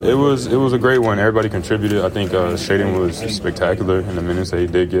It was a great one. Everybody contributed. I think Shaden was spectacular in the minutes that he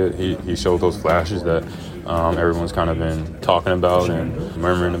did get. He showed those flashes that everyone's kind of been talking about and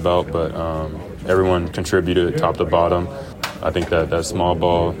murmuring about, but everyone contributed top to bottom. I think that small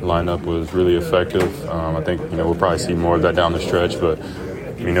ball lineup was really effective. I think we'll probably see more of that down the stretch, but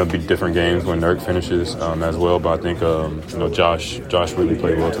it'll be different games when Nurk finishes as well. But I think Josh really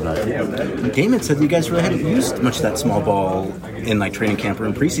played well tonight. Damian said you guys really hadn't used much of that small ball in training camp or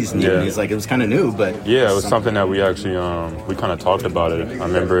in preseason. Yeah. He's like, it was kind of new, but yeah, it was something that we actually we kind of talked about it. I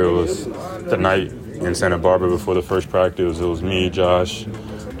remember it was the night in Santa Barbara before the first practice. It was me, Josh,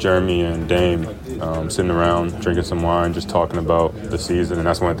 Jeremy, and Dame sitting around drinking some wine, just talking about the season, and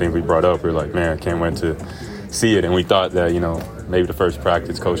that's one of the things we brought up. We were like, man, I can't wait to see it, and we thought that maybe the first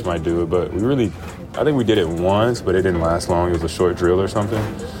practice coach might do it, but I think we did it once, but it didn't last long. It was a short drill or something,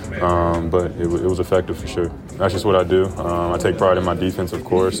 but it was effective for sure. That's just what I do. I take pride in my defense, of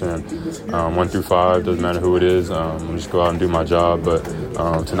course, and 1 through 5, doesn't matter who it is. I just go out and do my job, but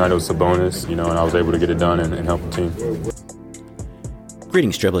tonight it was a bonus, and I was able to get it done and help the team.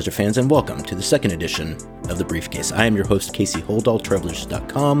 Greetings, Trailblazer fans, and welcome to the second edition of The Briefcase. I am your host, Casey Holdahl,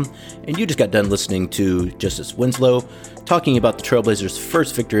 Trailblazers.com, and you just got done listening to Justise Winslow talking about the Trailblazers'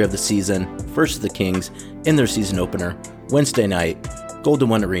 first victory of the season versus the Kings in their season opener, Wednesday night, Golden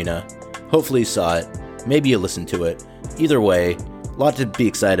One Arena. Hopefully you saw it. Maybe you listened to it. Either way, a lot to be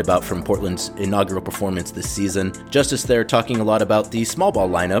excited about from Portland's inaugural performance this season. Justise there talking a lot about the small ball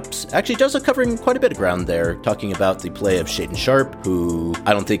lineups. Actually, does covering quite a bit of ground there, talking about the play of Shaden Sharp, who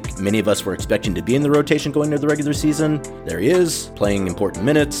I don't think many of us were expecting to be in the rotation going into the regular season. There he is, playing important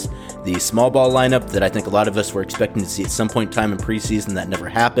minutes. The small ball lineup that I think a lot of us were expecting to see at some point in time in preseason that never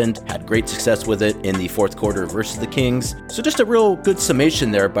happened. Had great success with it in the fourth quarter versus the Kings. So just a real good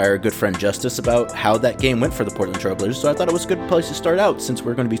summation there by our good friend Justise about how that game went for the Portland Trailblazers. So I thought it was a good place to start out, since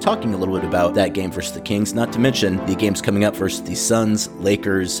we're going to be talking a little bit about that game versus the Kings, not to mention the games coming up versus the Suns,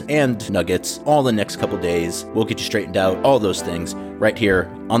 Lakers, and Nuggets all the next couple days. We'll get you straightened out, all those things, right here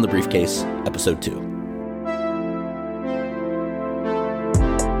on The Briefcase, Episode 2.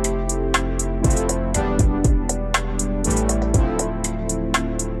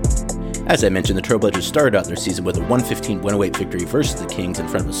 As I mentioned, the Trailblazers started out their season with a 115-108 victory versus the Kings in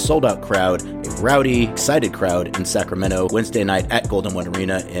front of a sold-out crowd, a rowdy, excited crowd in Sacramento Wednesday night at Golden One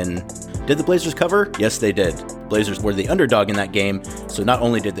Arena. And did the Blazers cover? Yes, they did. Blazers were the underdog in that game, so not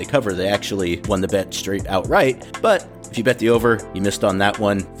only did they cover, they actually won the bet straight outright. But if you bet the over, you missed on that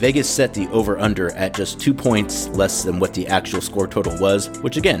one. Vegas set the over-under at just 2 points less than what the actual score total was,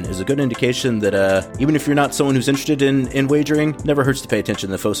 which again is a good indication that even if you're not someone who's interested in wagering, never hurts to pay attention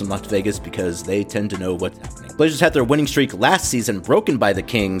to the folks in Las Vegas because they tend to know what's happening. Blazers had their winning streak last season broken by the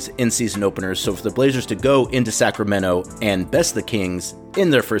Kings in season openers, so for the Blazers to go into Sacramento and best the Kings in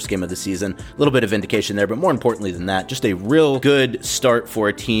their first game of the season, a little bit of indication there, but more importantly than that, just a real good start for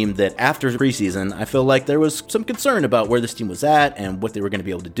a team that after preseason, I feel like there was some concern about where this team was at and what they were going to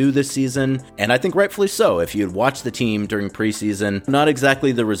be able to do this season, and I think rightfully so. If you had watched the team during preseason, not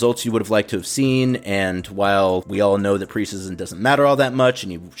exactly the results you would have liked to have seen, and while we all know that preseason doesn't matter all that much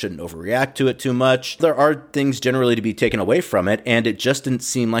and you shouldn't overreact to it too much, there are things generally to be taken away from it, and it just didn't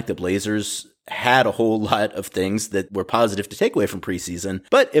seem like the Blazers had a whole lot of things that were positive to take away from preseason.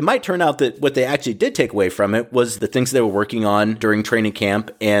 But it might turn out that what they actually did take away from it was the things they were working on during training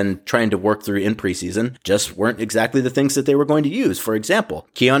camp and trying to work through in preseason just weren't exactly the things that they were going to use. For example,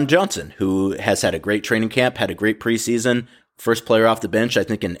 Keon Johnson, who has had a great training camp, had a great preseason, first player off the bench, I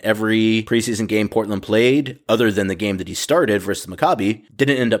think, in every preseason game Portland played, other than the game that he started versus Maccabi,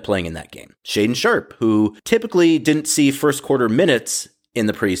 didn't end up playing in that game. Shaden Sharp, who typically didn't see first quarter minutes in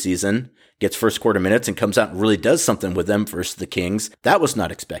the preseason, gets first quarter minutes and comes out and really does something with them versus the Kings. That was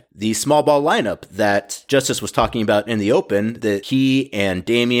not expected. The small ball lineup that Justise was talking about in the open, that he and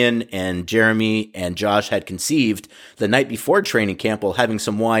Damian and Jeremy and Josh had conceived the night before training camp while having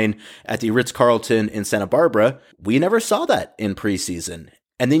some wine at the Ritz-Carlton in Santa Barbara, we never saw that in preseason.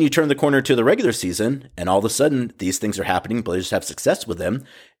 And then you turn the corner to the regular season, and all of a sudden, these things are happening. Blazers have success with them.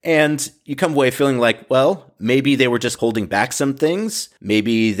 And you come away feeling like, well, maybe they were just holding back some things.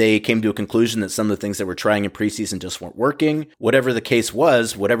 Maybe they came to a conclusion that some of the things they were trying in preseason just weren't working. Whatever the case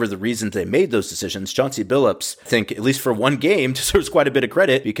was, whatever the reasons they made those decisions, Chauncey Billups, I think, at least for one game, deserves quite a bit of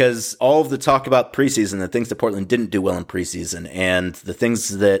credit, because all of the talk about preseason, the things that Portland didn't do well in preseason, and the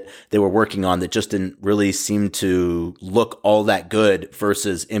things that they were working on that just didn't really seem to look all that good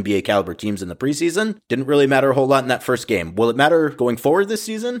versus NBA caliber teams in the preseason, didn't really matter a whole lot in that first game. Will it matter going forward this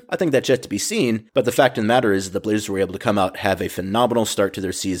season? preseason? I think that's yet to be seen, but the fact of the matter is the Blazers were able to come out, have a phenomenal start to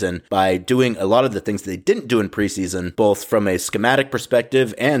their season by doing a lot of the things they didn't do in preseason, both from a schematic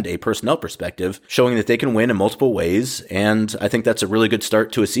perspective and a personnel perspective, showing that they can win in multiple ways, and I think that's a really good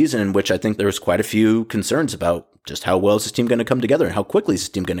start to a season in which I think there was quite a few concerns about just how well is this team going to come together and how quickly is this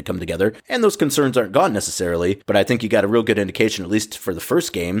team going to come together. And those concerns aren't gone necessarily, but I think you got a real good indication, at least for the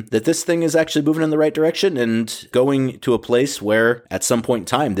first game, that this thing is actually moving in the right direction and going to a place where at some point in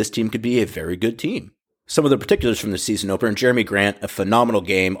time, this team could be a very good team. Some of the particulars from the season opener: Jeremy Grant, a phenomenal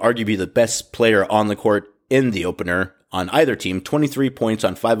game, arguably the best player on the court in the opener on either team. 23 points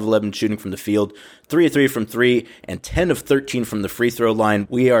on 5 of 11 shooting from the field, 3 of 3 from 3, and 10 of 13 from the free throw line.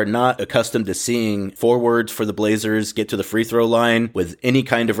 We are not accustomed to seeing forwards for the Blazers get to the free throw line with any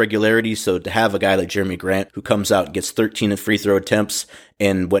kind of regularity, so to have a guy like Jeremy Grant who comes out and gets 13 free throw attempts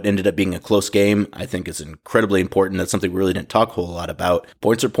in what ended up being a close game, I think is incredibly important. That's something we really didn't talk a whole lot about.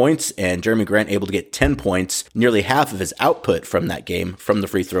 Points are points, and Jeremy Grant able to get 10 points, nearly half of his output from that game from the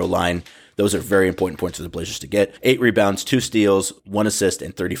free throw line. Those are very important points for the Blazers to get. 8 rebounds, 2 steals, 1 assist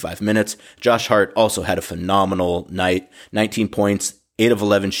in 35 minutes. Josh Hart also had a phenomenal night. 19 points, 8 of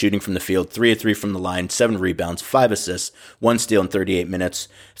 11 shooting from the field, 3 of 3 from the line, 7 rebounds, 5 assists, 1 steal in 38 minutes.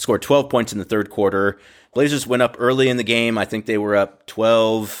 Scored 12 points in the third quarter. Blazers went up early in the game. I think they were up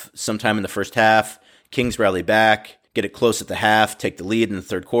 12 sometime in the first half. Kings rally back, get it close at the half, take the lead in the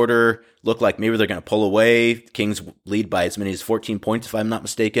third quarter. Look like maybe they're going to pull away. Kings lead by as many as 14 points, if I'm not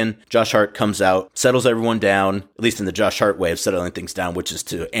mistaken. Josh Hart comes out, settles everyone down, at least in the Josh Hart way of settling things down, which is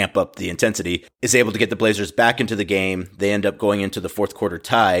to amp up the intensity, is able to get the Blazers back into the game. They end up going into the fourth quarter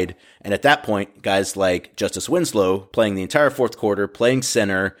tied. And at that point, guys like Justise Winslow, playing the entire fourth quarter, playing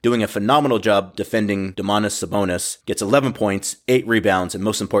center, doing a phenomenal job defending Domantas Sabonis, gets 11 points, 8 rebounds, and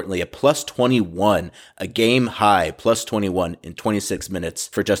most importantly, a plus 21, a game high plus 21 in 26 minutes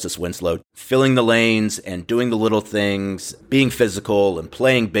for Justise Winslow. Filling the lanes and doing the little things, being physical and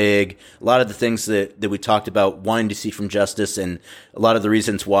playing big. A lot of the things that we talked about wanting to see from Justise, and a lot of the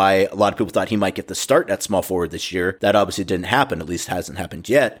reasons why a lot of people thought he might get the start at small forward this year. That obviously didn't happen, at least hasn't happened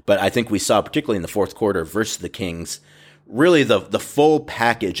yet. But I think we saw, particularly in the fourth quarter versus the Kings, really the full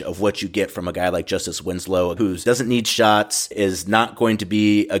package of what you get from a guy like Justise Winslow, who doesn't need shots, is not going to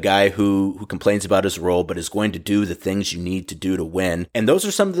be a guy who complains about his role, but is going to do the things you need to do to win. And those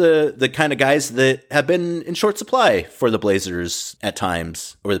are some of the kind of guys that have been in short supply for the Blazers at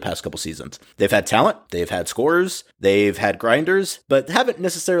times over the past couple seasons. They've had talent, they've had scorers, they've had grinders, but haven't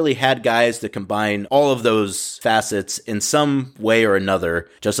necessarily had guys that combine all of those facets in some way or another.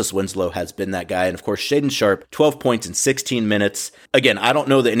 Justise Winslow has been that guy. And of course, Shaedon Sharpe, 12 points in 16 minutes. Again, I don't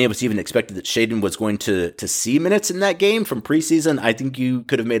know that any of us even expected that Shaedon was going to see minutes in that game from preseason. I think you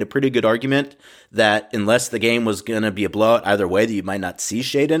could have made a pretty good argument that unless the game was going to be a blowout either way, that you might not see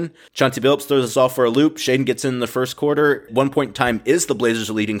Shaedon. Chauncey Billups throws us off for a loop. Shaedon gets in the first quarter. At one point in time is the Blazers'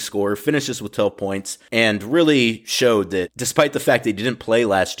 leading scorer, finishes with 12 points, and really showed that despite the fact that he didn't play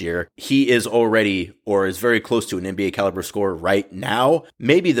last year, he is already or is very close to an NBA caliber scorer right now.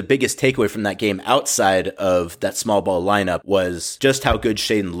 Maybe the biggest takeaway from that game outside of that small ball lineup was just how good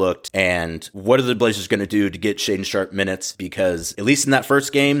Shaedon looked and what are the Blazers going to do to get Shaedon Sharpe minutes, because at least in that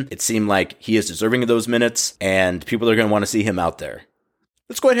first game, it seemed like he is deserving of those minutes and people are going to want to see him out there.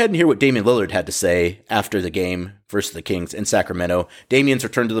 Let's go ahead and hear what Damian Lillard had to say after the game versus the Kings in Sacramento. Damian's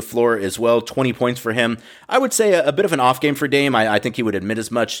returned to the floor as well, 20 points for him. I would say a bit of an off game for Dame. I think he would admit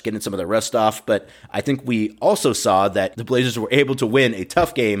as much, getting some of the rest off, but I think we also saw that the Blazers were able to win a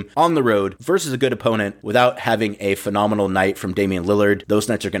tough game on the road versus a good opponent without having a phenomenal night from Damian Lillard. Those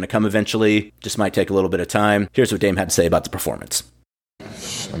nights are going to come eventually, just might take a little bit of time. Here's what Dame had to say about the performance.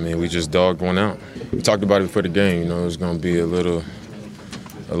 I mean, we just dogged one out. We talked about it before the game, it was going to be a little,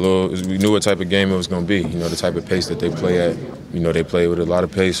 we knew what type of game it was going to be, the type of pace that they play at. They play with a lot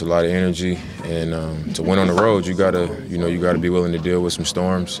of pace, a lot of energy, and to win on the road, you gotta be willing to deal with some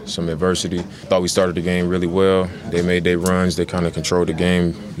storms, some adversity. Thought we started the game really well. They made their runs. They kind of controlled the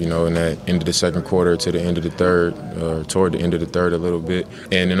game, in that end of the second quarter to the end of the third, or toward the end of the third a little bit.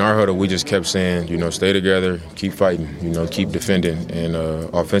 And in our huddle, we just kept saying, stay together, keep fighting, keep defending. And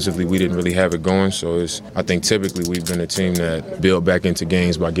offensively, we didn't really have it going. So I think typically we've been a team that built back into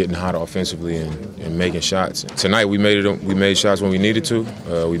games by getting hot offensively and making shots. Tonight we made shots when we needed to.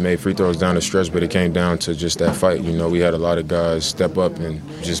 We made free throws down the stretch, but it came down to just that fight. We had a lot of guys step up and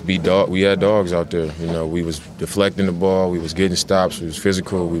just be dog. We had dogs out there. We was deflecting the ball. We was getting stops. We was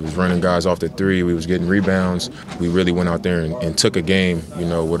physical. We was running guys off the three. We was getting rebounds. We really went out there and took a game,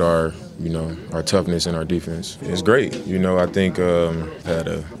 with our toughness and our defense. It's great. I think had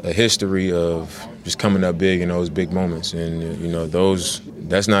a history of just coming up big in those big moments. And,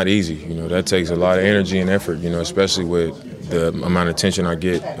 that's not easy. That takes a lot of energy and effort, especially with the amount of attention I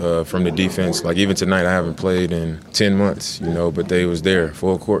get from the defense. Like even tonight, I haven't played in 10 months, but they was there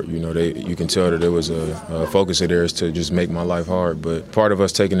full court. You can tell that there was a focus of theirs to just make my life hard. But part of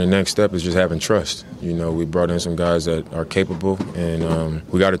us taking the next step is just having trust. We brought in some guys that are capable, and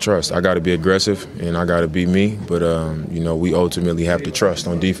we got to trust. I got to be aggressive, and I got to be me. But, we ultimately have to trust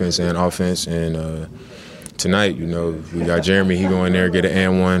on defense and offense. And tonight, we got Jeremy. He go in there, get an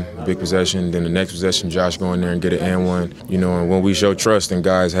and one, big possession. Then the next possession, Josh go in there and get an and one. And when we show trust and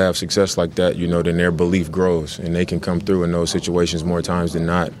guys have success like that, then their belief grows and they can come through in those situations more times than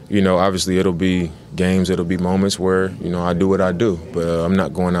not. Obviously it'll be games, it'll be moments where, I do what I do, but I'm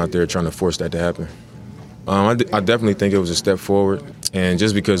not going out there trying to force that to happen. I definitely think it was a step forward. And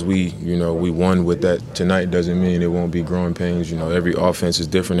just because we won with that tonight doesn't mean it won't be growing pains. Every offense is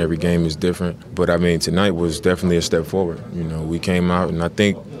different, every game is different. But, tonight was definitely a step forward. We came out, and I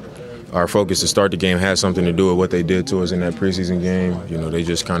think our focus to start the game had something to do with what they did to us in that preseason game. They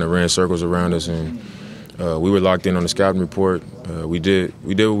just kind of ran circles around us, and we were locked in on the scouting report. We did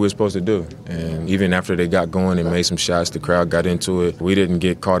what we were supposed to do. And even after they got going and made some shots, the crowd got into it. We didn't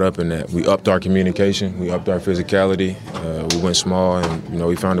get caught up in that. We upped our communication. We upped our physicality. We went small, and,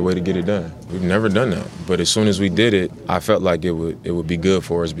 we found a way to get it done. We've never done that. But as soon as we did it, I felt like it would be good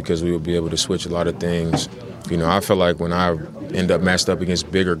for us because we would be able to switch a lot of things. I feel like when I end up matched up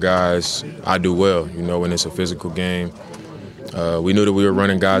against bigger guys, I do well, when it's a physical game. We knew that we were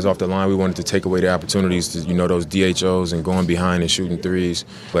running guys off the line. We wanted to take away the opportunities to, those DHOs and going behind and shooting threes.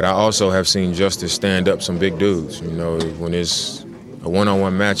 But I also have seen Justise stand up some big dudes. When it's a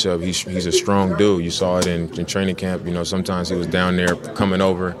one-on-one matchup, he's a strong dude. You saw it in training camp. Sometimes he was down there coming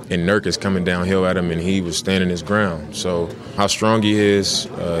over, and Nurk is coming downhill at him, and he was standing his ground. So how strong he is,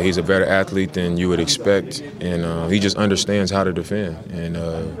 he's a better athlete than you would expect, and he just understands how to defend. And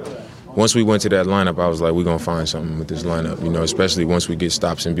once we went to that lineup, I was like, we're going to find something with this lineup, especially once we get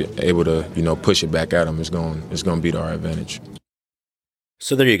stops and be able to, push it back at them. It's going to be to our advantage.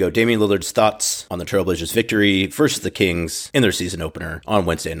 So there you go. Damian Lillard's thoughts on the Trailblazers' victory versus the Kings in their season opener on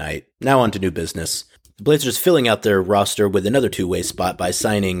Wednesday night. Now on to new business. The Blazers filling out their roster with another two-way spot by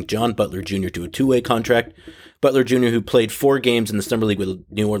signing John Butler Jr. to a two-way contract. Butler Jr., who played 4 games in the Summer League with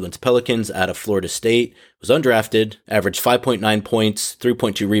New Orleans Pelicans out of Florida State, was undrafted, averaged 5.9 points,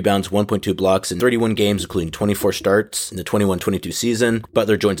 3.2 rebounds, 1.2 blocks in 31 games, including 24 starts in the 21-22 season.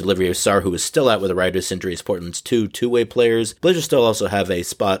 Butler joins Olivier Sarr, who is still out with a wrist injury as Portland's two-way players. Blazers still also have a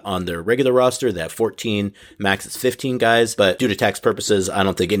spot on their regular roster. They have 14, max is 15 guys, but due to tax purposes, I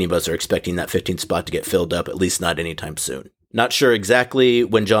don't think any of us are expecting that 15th spot to get filled up, at least not anytime soon. Not sure exactly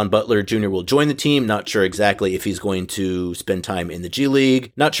when John Butler Jr. will join the team. Not sure exactly if he's going to spend time in the G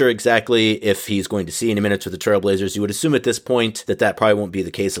League. Not sure exactly if he's going to see any minutes with the Trailblazers. You would assume at this point that probably won't be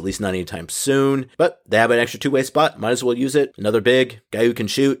the case, at least not anytime soon. But they have an extra two-way spot. Might as well use it. Another big guy who can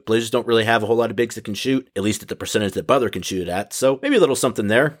shoot. Blazers don't really have a whole lot of bigs that can shoot, at least at the percentage that Butler can shoot at. So maybe a little something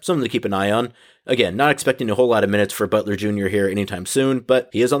there. Something to keep an eye on. Again, not expecting a whole lot of minutes for Butler Jr. here anytime soon, but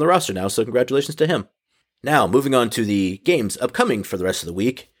he is on the roster now, so congratulations to him. Now, moving on to the games upcoming for the rest of the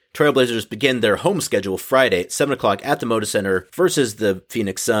week. Trailblazers begin their home schedule Friday at 7 o'clock at the Moda Center versus the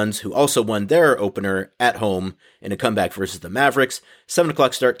Phoenix Suns, who also won their opener at home in a comeback versus the Mavericks. 7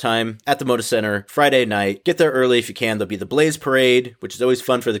 o'clock start time at the Moda Center Friday night. Get there early if you can. There'll be the Blaze Parade, which is always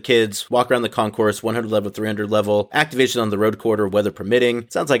fun for the kids. Walk around the concourse, 100 level, 300 level. Activation on the road quarter, weather permitting.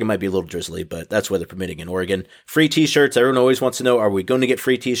 Sounds like it might be a little drizzly, but that's weather permitting in Oregon. Free t-shirts. Everyone always wants to know, are we going to get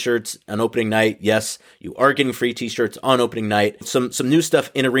free t-shirts on opening night? Yes, you are getting free t-shirts on opening night. Some new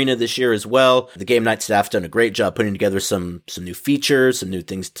stuff in arena this year as well. The game night staff's done a great job putting together some new features, some new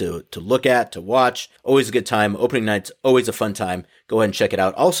things to look at, to watch. Always a good time. Opening night's always a fun time. Go ahead and check it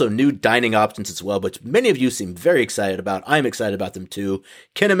out. Also, new dining options as well, which many of you seem very excited about. I'm excited about them too.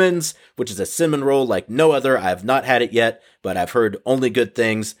 Kinnaman's, which is a cinnamon roll like no other. I have not had it yet, but I've heard only good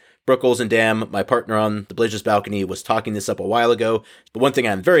things. Brooke Olzendam, my partner on the Blazers balcony, was talking this up a while ago. But one thing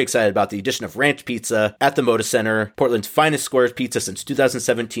I'm very excited about, the addition of ranch pizza at the Moda Center, Portland's finest square pizza since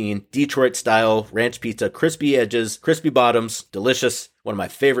 2017, Detroit-style ranch pizza, crispy edges, crispy bottoms, delicious. One of my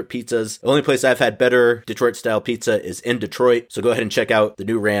favorite pizzas. The only place I've had better Detroit-style pizza is in Detroit, so go ahead and check out the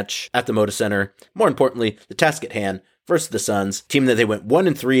new ranch at the Moda Center. More importantly, the task at hand. versus the Suns, team that they went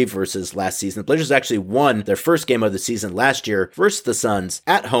 1-3 versus last season. The Blazers actually won their first game of the season last year versus the Suns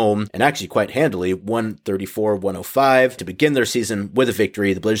at home, and actually quite handily, 134-105 to begin their season with a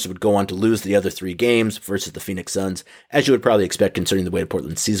victory. The Blazers would go on to lose the other 3 games versus the Phoenix Suns, as you would probably expect considering the way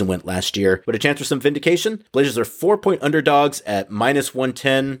Portland's season went last year. But a chance for some vindication? Blazers are 4-point underdogs at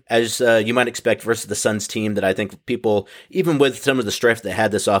 -110, as you might expect versus the Suns team that I think people, even with some of the strife they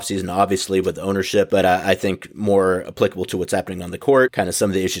had this offseason, obviously with ownership, but I think more applicable to what's happening on the court, kind of some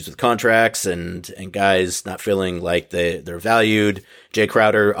of the issues with contracts and guys not feeling like they're valued. Jay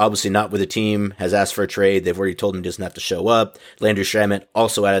Crowder, obviously not with the team, has asked for a trade. They've already told him he doesn't have to show up. Landry Shamet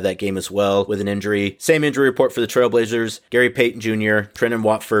also out of that game as well with an injury. Same injury report for the Trailblazers. Gary Payton Jr., Trenton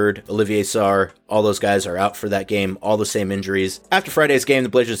Watford, Olivier Sarr, all those guys are out for that game. All the same injuries. After Friday's game, the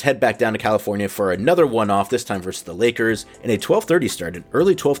Blazers head back down to California for another one-off, this time versus the Lakers, in a 12:30 start, an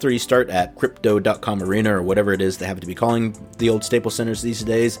early 12:30 start at Crypto.com Arena, or whatever it is they happen to be calling the old Staples Centers these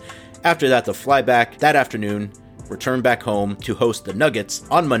days. After that, they'll fly back that afternoon, return back home to host the Nuggets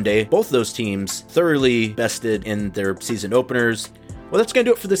on Monday. Both those teams thoroughly bested in their season openers. Well, that's going to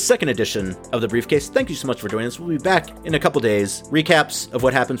do it for this second edition of The Briefcase. Thank you so much for joining us. We'll be back in a couple days. Recaps of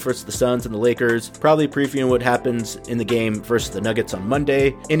what happens versus the Suns and the Lakers. Probably previewing what happens in the game versus the Nuggets on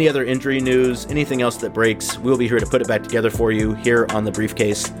Monday. Any other injury news, anything else that breaks, we'll be here to put it back together for you here on The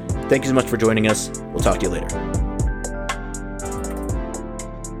Briefcase. Thank you so much for joining us. We'll talk to you later.